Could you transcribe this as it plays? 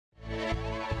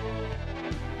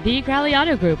The Crowley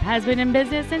Auto Group has been in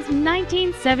business since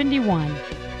 1971.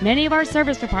 Many of our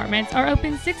service departments are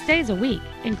open 6 days a week,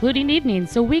 including evenings,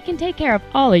 so we can take care of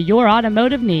all of your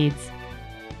automotive needs.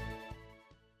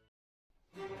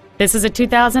 This is a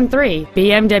 2003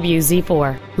 BMW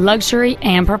Z4, luxury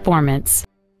and performance.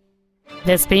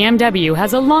 This BMW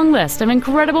has a long list of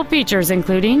incredible features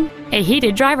including a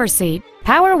heated driver's seat,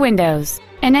 power windows,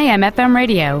 an AM/FM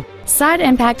radio, side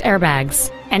impact airbags,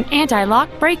 an anti-lock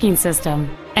braking system,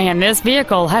 and this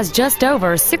vehicle has just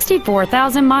over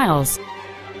 64,000 miles.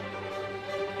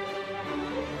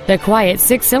 The quiet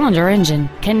 6-cylinder engine,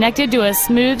 connected to a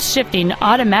smooth shifting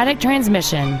automatic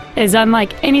transmission, is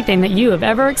unlike anything that you have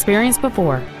ever experienced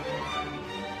before.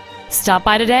 Stop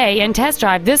by today and test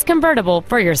drive this convertible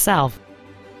for yourself.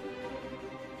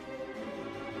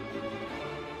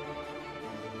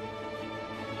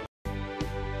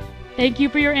 Thank you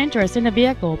for your interest in the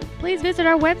vehicle. Please visit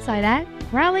our website at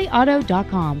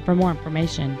crowleyauto.com for more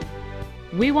information.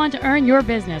 We want to earn your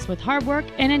business with hard work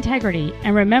and integrity.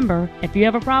 And remember, if you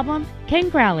have a problem, Ken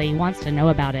Crowley wants to know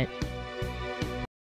about it.